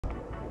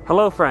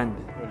Hello, friend.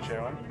 You want to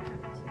share one?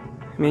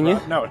 Me and you?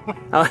 No.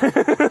 Oh.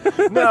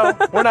 No,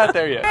 we're not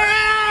there yet.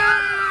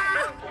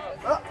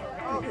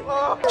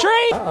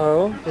 Tree!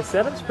 Uh-oh, the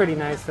setup's pretty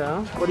nice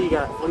though. What do you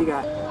got? What do you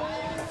got?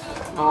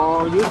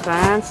 Oh, you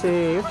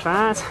fancy. You're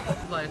fancy.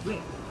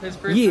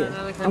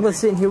 Yeah, I'm gonna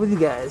sit in here with you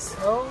guys.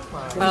 Oh,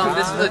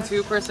 this is a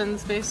two-person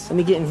space? Let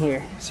me get in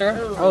here. Sir?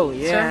 Oh,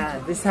 yeah.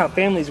 Sir? This is how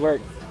families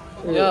work.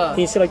 Yeah.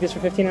 Can you sit like this for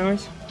 15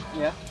 hours?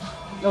 Yeah.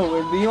 No,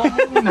 do you want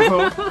me?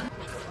 No.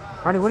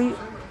 Marty, what are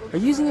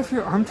you using it for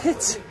your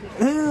armpits?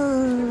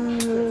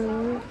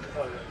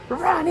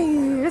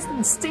 Ronnie, this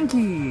is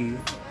stinky.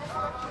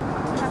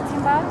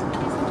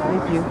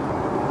 Thank you.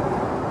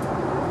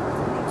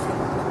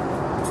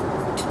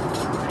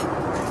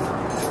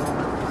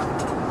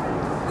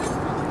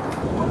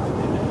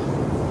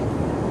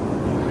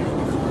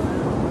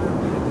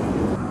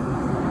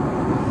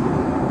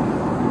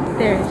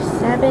 There's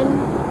seven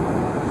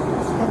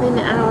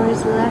hours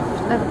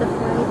left of the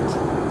flight.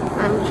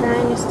 I'm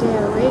trying to stay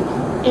awake,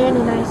 and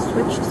I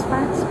switched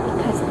spots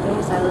because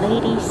there's a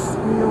lady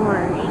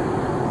snoring.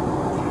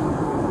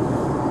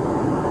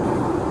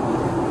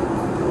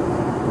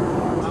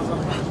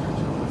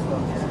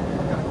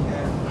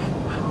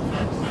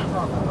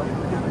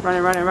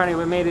 Running,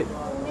 we made it.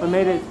 We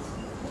made it.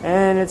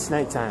 And it's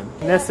nighttime.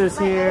 Nessa's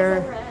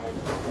here.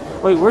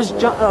 Wait, where's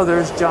John? Oh,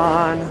 there's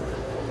John.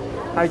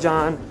 Hi,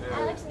 John.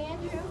 Alex and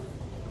Andrew.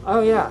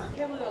 Oh, yeah.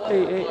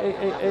 Hey.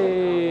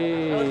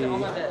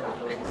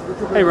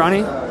 Hey,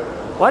 Ronnie.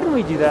 Why didn't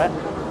we do that? I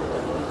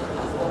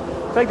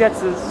feel like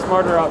that's the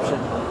smarter option.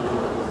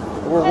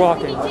 We're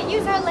walking. We need to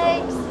use our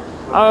legs.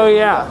 Oh,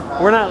 yeah.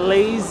 We're not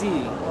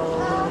lazy.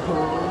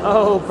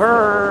 Oh,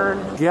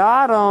 burn.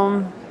 Got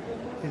him.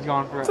 He's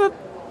gone for it.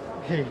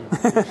 Hey.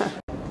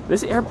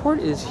 This airport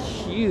is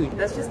huge.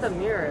 That's just a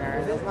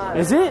mirror. It's not.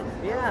 Is it?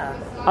 Yeah.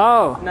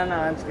 Oh. No,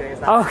 I'm just kidding.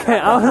 It's not. Okay,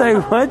 I was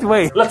like, what?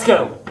 Wait. Let's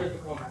go.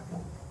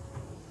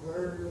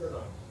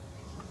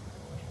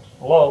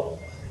 Hello.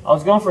 I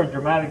was going for a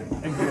dramatic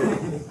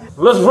exit.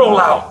 Let's roll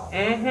out.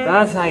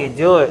 That's how you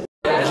do it.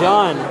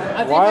 John,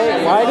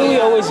 why do we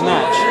always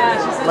match?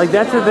 Like,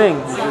 that's the thing.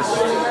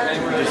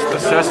 Just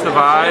assess the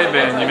vibe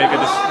and you make a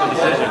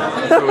decision.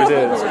 That's what we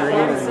did.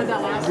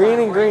 It's Green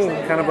and green.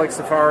 kind of like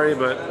Safari,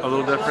 but a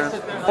little different.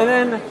 And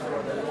then,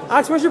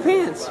 Alex, where's your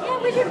pants? Yeah,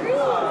 where's your green?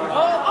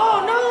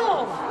 Oh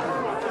no!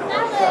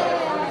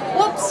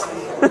 Whoops.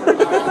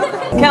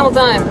 Camel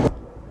time.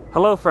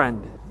 Hello,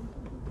 friend.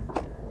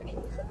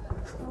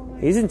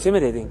 He's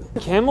intimidating.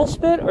 Camel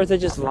spit, or is it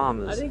just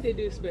llamas? I think they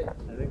do spit. I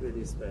think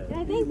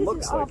this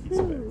is all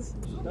food.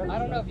 I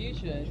don't know if you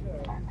should.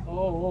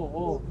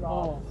 Oh.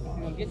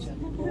 I'm gonna get you.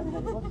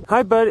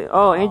 Hi, buddy.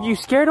 Oh, and you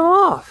scared him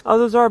off. Oh,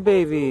 those are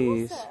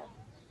babies.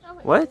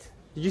 What?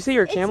 Did you say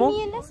you're a camel? It's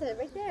me and Nessa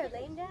right there,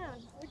 laying down.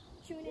 We're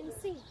chewing in the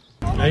sea.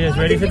 Are you guys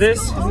ready for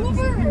this?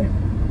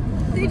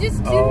 They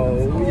just do.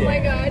 Oh my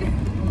god.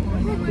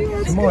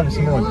 Come on.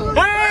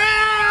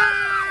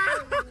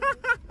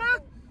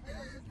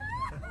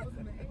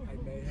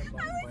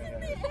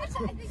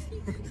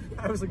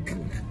 I was like,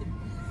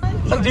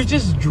 Look, they're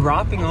just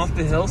dropping off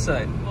the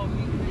hillside.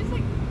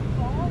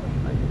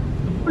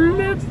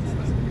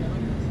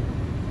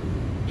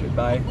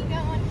 Goodbye.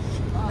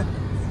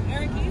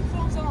 Aaron, can you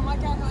film some of my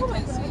camera? I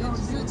can't see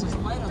it. It's just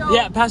light up.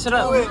 Yeah, pass it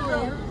up. do it!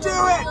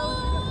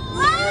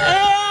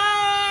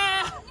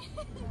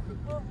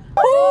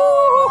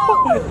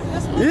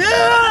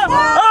 Yeah!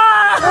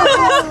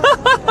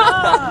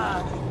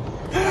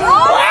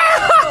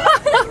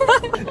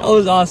 That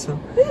was awesome.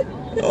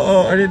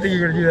 Oh, I didn't think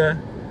you were gonna do that.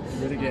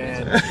 Do it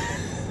again.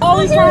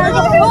 Always hard.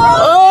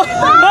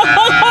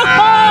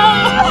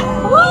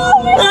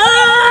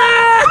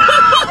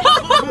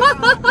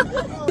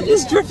 You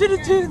just drifted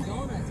into.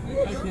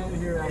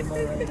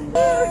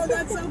 Oh,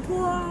 that's so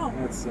cool.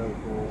 That's so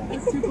cool.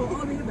 It's too cool.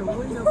 Oh, they have the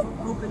window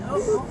open. Oh.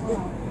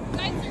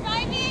 Guys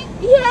surviving?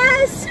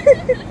 Yes.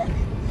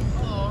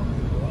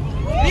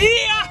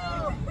 Yeah!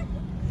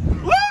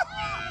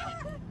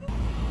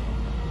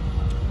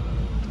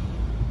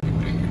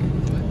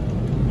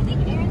 I think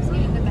Aaron's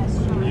getting the best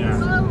shot.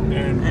 Yeah.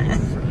 And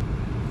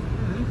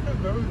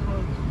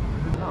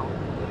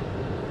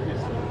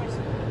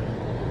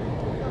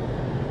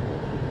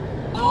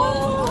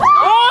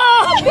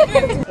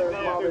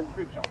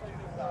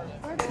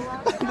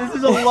This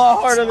is a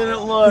lot harder than it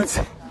looks.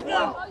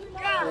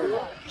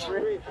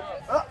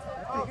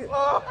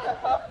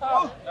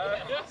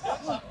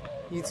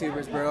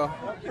 YouTubers, bro.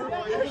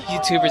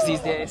 YouTubers these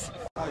days.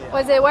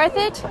 Was it worth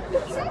it?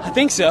 I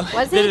think so.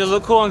 Was Did it? it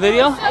look cool on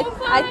video?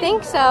 I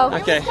think so.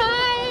 Okay.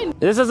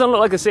 This doesn't look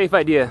like a safe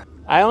idea.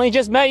 I only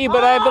just met you,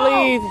 but I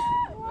believe.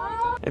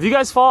 If you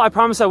guys fall, I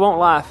promise I won't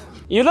laugh.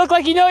 You look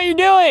like you know what you're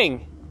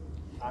doing.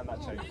 I'm not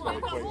checking for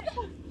it quick.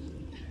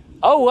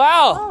 Oh,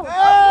 wow.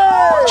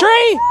 Hey!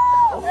 Tree!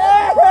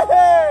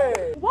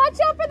 Hey! Watch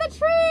out for the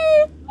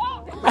tree!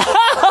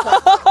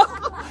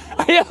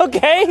 Are you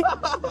okay?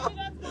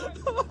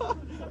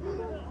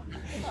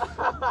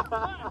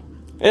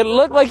 It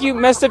looked like you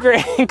messed up your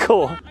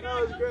ankle. That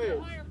was great.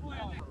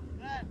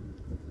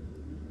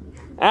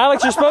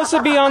 Alex, you're supposed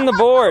to be on the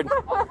board.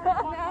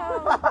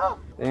 No.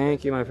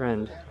 Thank you, my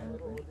friend.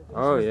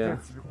 Oh, yeah.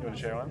 You want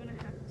to share one?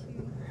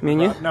 Me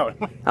and you? No.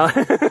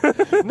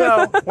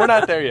 No, we're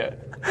not there yet.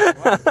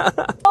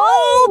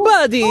 Oh,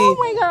 buddy! Oh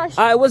my gosh.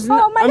 I was.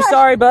 Oh my I'm gosh.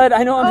 sorry, bud.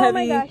 I know I'm Oh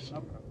heavy. my gosh.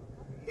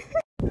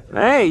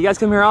 Hey, you guys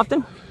come here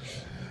often?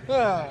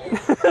 Oh,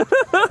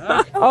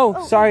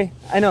 sorry.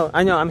 I know.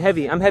 I'm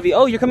heavy.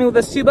 Oh, you're coming with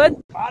us too,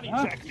 bud? Body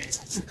check me.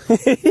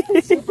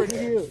 Super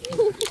cute.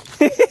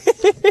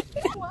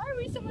 Why are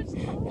we so much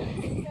taller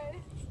than you guys?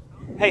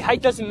 Hey,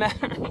 height doesn't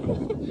matter.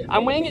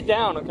 I'm weighing it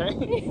down,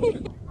 okay?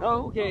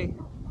 Oh, okay.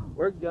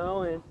 We're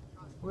going.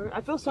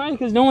 I feel sorry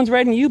because no one's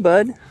riding you,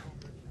 bud.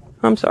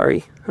 I'm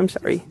sorry.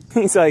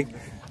 He's like,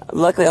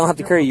 luckily I don't have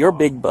to carry your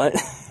big butt.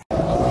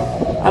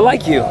 I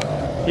like you.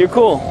 You're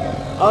cool.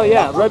 Oh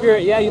yeah,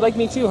 yeah, you like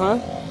me too, huh?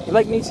 You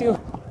like me too?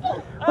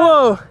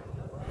 Whoa.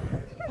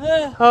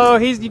 Oh,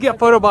 you got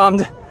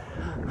photobombed.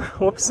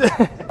 Whoops.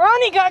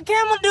 Ronnie got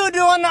camel doo-doo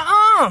on the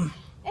arm.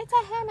 It's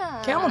a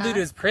henna. Camel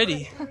doo-doo is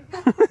pretty.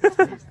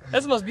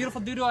 That's the most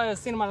beautiful doo-doo I've ever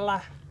seen in my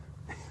life.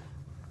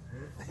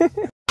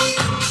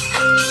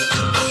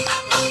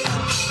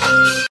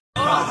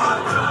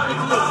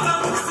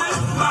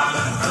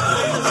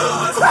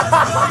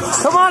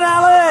 Come on,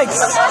 Alex!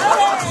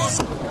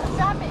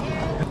 Drop it,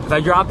 Aaron. If I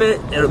drop it,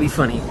 it'll be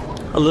funny.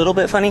 A little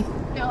bit funny?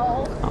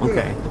 No.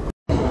 Okay.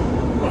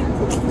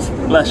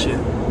 Bless you.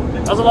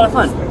 That was a lot of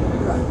fun.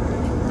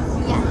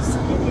 Yes,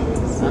 it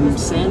is. I'm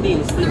Sandy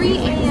and 3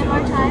 a.m.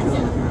 our time,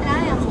 and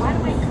I am wide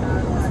awake.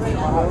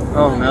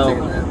 Oh no.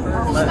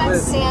 You got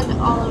sand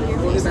all over your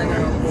face.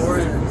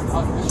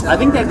 I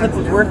think that clip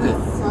was worth it.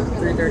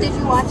 Did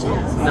you watch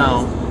it?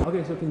 No.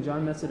 Okay, so can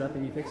John mess it up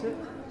and you fix it?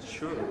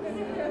 Sure.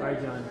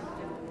 Alright, John.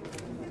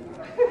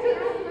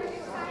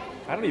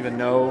 I don't even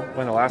know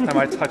when the last time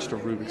I touched a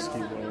Rubik's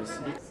Cube was. Is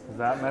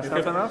that messed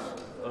up enough?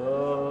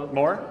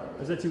 More?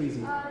 Is that too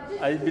easy?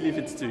 I believe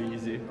it's too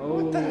easy.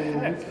 Oh,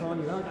 he's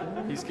calling you out.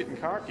 He's getting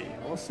cocky.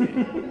 We'll see.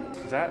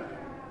 Is that?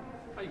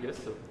 I guess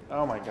so.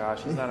 Oh my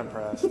gosh, he's not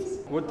impressed.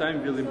 What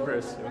time will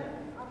impress you?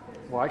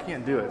 Well, I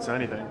can't do it, so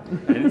anything.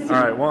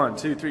 All right, 1,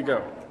 2, 3,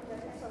 go.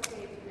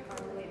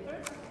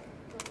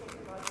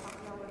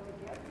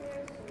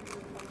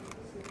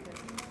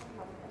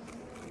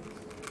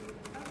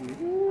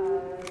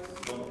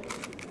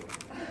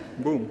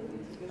 Boom.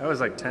 That was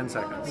like 10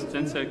 seconds.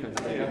 10 seconds.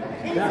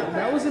 Yeah.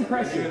 That was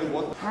impressive.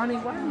 Ronnie,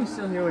 why are you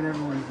still here when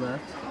everyone's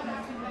left?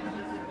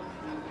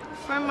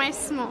 For my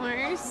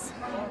s'mores.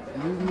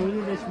 You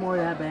needed this more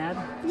that bad?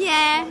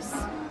 Yes.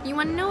 You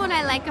want to know what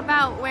I like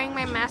about wearing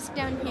my mask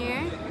down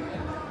here?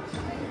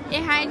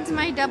 It hides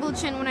my double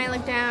chin when I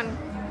look down.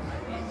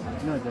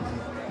 No, it doesn't.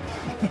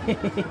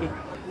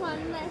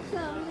 One less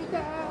lonely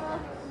girl.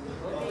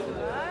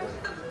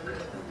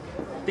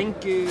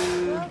 Thank you.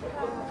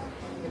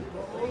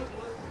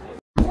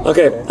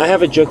 Okay, I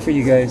have a joke for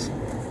you guys.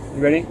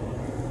 You ready?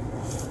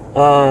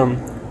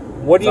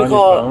 What do you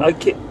call a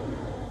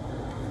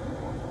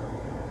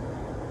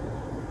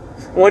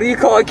What do you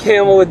call a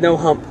camel with no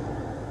hump?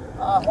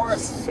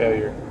 Horse.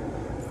 Failure.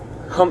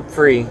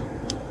 Hump-free.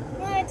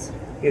 What?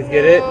 You guys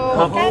get it? That's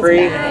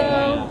Hump-free.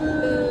 bad.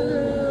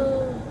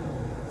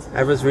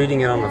 I was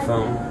reading it on the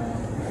phone.